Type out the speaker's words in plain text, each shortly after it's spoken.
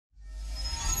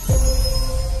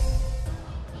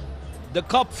the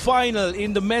cup final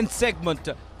in the men's segment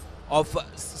of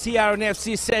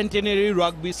CR&FC Centenary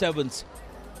Rugby Sevens.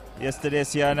 Yesterday,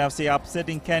 CR&FC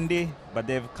upsetting Kandy, but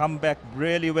they've come back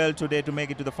really well today to make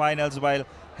it to the finals, while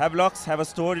Havelocks have a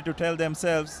story to tell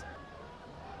themselves.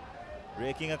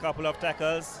 Breaking a couple of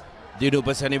tackles.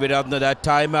 Dinupasani Viratna that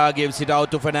time gives it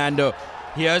out to Fernando.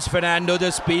 Here's Fernando,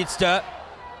 the speedster,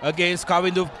 against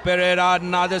Kavindu Pereira,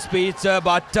 another speedster,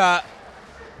 but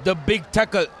the big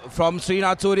tackle from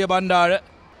Srinath Surya Bandara,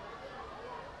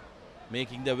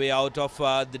 making the way out of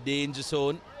the danger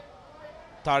zone.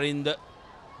 Tarinder,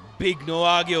 big no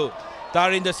argue.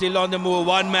 Tarinder still on the move,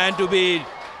 one man to beat.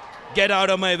 Get out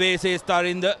of my way, says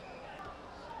Tarinder.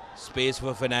 Space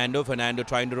for Fernando. Fernando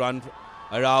trying to run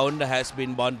around, has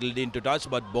been bundled into touch,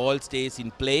 but ball stays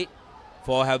in play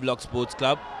for Havelock Sports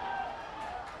Club.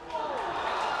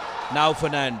 Now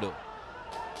Fernando,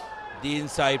 the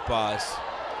inside pass.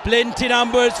 Plenty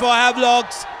numbers for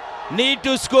Havelocks. Need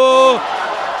to score,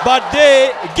 but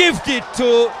they gift it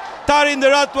to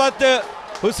Tarinder Ratwat,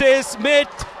 who says, mate,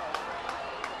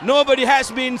 nobody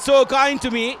has been so kind to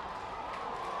me.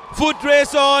 Foot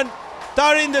race on.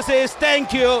 Tarinder says,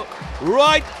 thank you.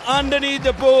 Right underneath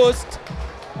the post.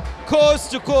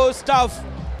 Coast to coast stuff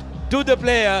to the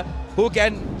player who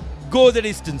can go the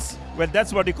distance. Well,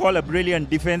 that's what you call a brilliant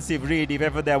defensive read, if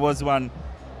ever there was one.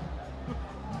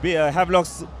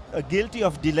 Havelocks guilty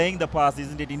of delaying the pass,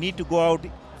 isn't it? He need to go out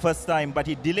first time, but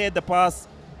he delayed the pass.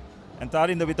 And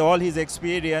Tarinder, with all his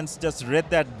experience, just read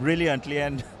that brilliantly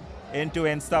and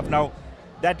end-to-end stuff. Now,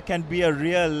 that can be a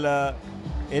real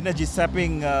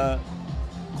energy-sapping,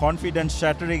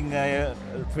 confidence-shattering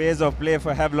phase of play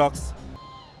for Havelocks.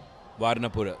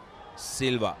 Varnapura,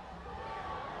 Silva.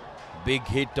 Big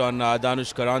hit on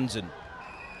Danushka Ranjan.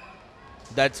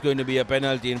 That's going to be a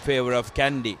penalty in favor of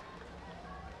Kandy.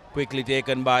 Quickly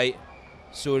taken by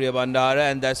Surya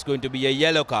Bandara, and that's going to be a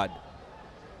yellow card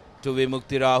to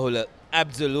Vimukti Rahul.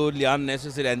 Absolutely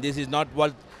unnecessary, and this is not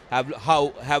what how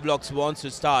Havelocks wants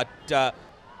to start.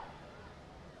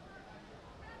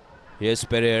 Here's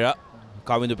Pereira,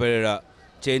 Kavindu Pereira,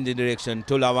 change in direction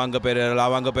to Lavanga Pereira.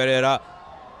 Lavanga Pereira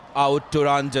out to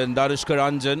Ranjan, Danushka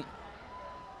Ranjan.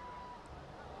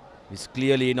 He's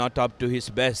clearly not up to his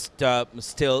best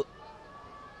still.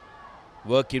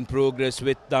 Work in progress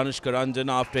with Danushka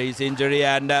Ranjan after his injury,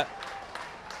 and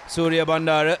Surya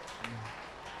Bandara.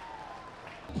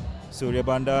 Surya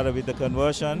Bandara with the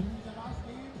conversion.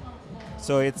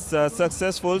 So it's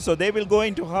successful. So they will go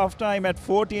into half-time at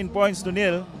 14 points to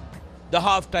nil. The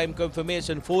half-time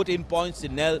confirmation, 14 points to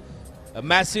nil. A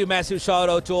massive, massive shout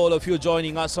out to all of you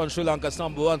joining us on Sri Lanka's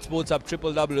 #1 sports hub,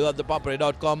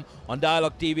 www.thepapare.com, on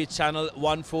Dialogue TV channel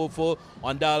 144,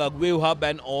 on Dialogue View Hub,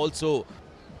 and also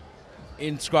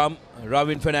in scrum.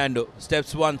 Ravin Fernando,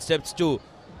 steps 1, steps 2,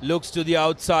 looks to the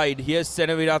outside. Here's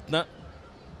Senaviratna,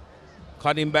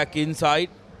 cutting back inside.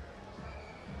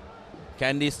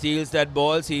 Kandy steals that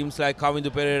ball. Seems like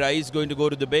Kavindu Pereira is going to go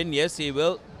to the bin. Yes, he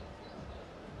will.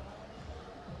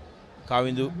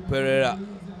 Kavindu Pereira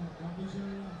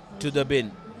to the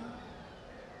bin.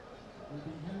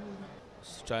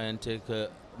 Let's try and take a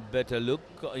better look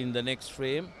in the next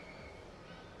frame.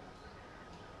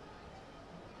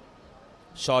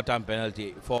 Short-term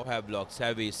penalty for Havelocks.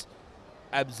 Havis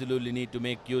absolutely need to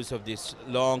make use of this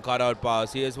long cut-out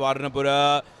pass. Here's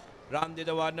Varnapura. Randita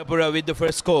Varnapura with the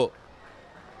first score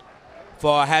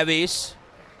for Havis.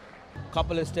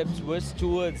 Couple of steps west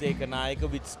towards Ekanayaka,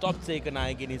 which stops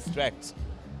Ekanayaka in his tracks,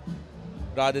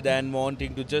 rather than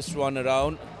wanting to just run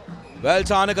around. Well,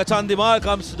 Chanaka Chandimal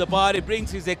comes to the party,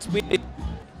 brings his experience.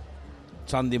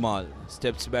 Chandimal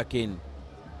steps back in.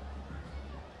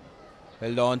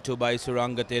 Held on to by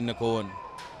Suranga Tennakon.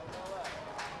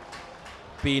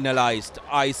 Penalized,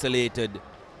 isolated.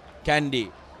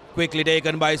 Kandy, quickly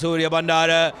taken by Surya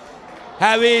Bandara.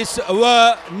 Havis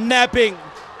were napping.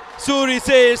 Suri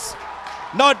says,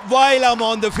 not while I'm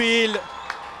on the field.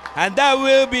 And that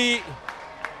will be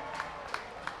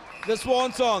the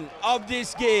swan song of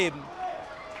this game.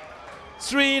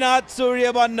 Srinath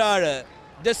Surya Bandara,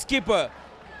 the skipper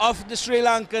of the Sri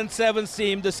Lankan Sevens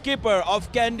team, the skipper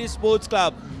of Kandy Sports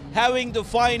Club, having the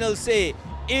final say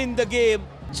in the game.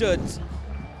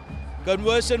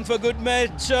 Conversion for good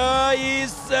match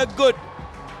is good.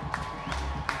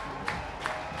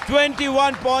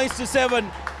 21 points to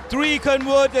 7, 3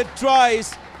 converted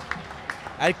tries,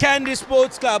 and Kandy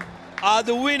Sports Club are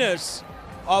the winners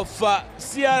of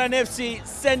CR&FC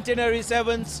Centenary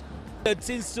Sevens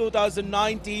since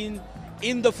 2019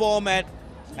 in the format,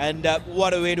 and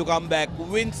what a way to come back.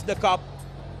 Wins the cup,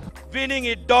 winning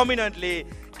it dominantly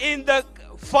in the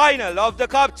final of the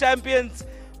Cup Champions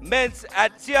men's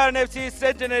at CR&FC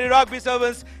Centenary Rugby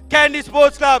Sevens Kandy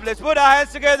Sports Club. Let's put our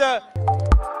hands together.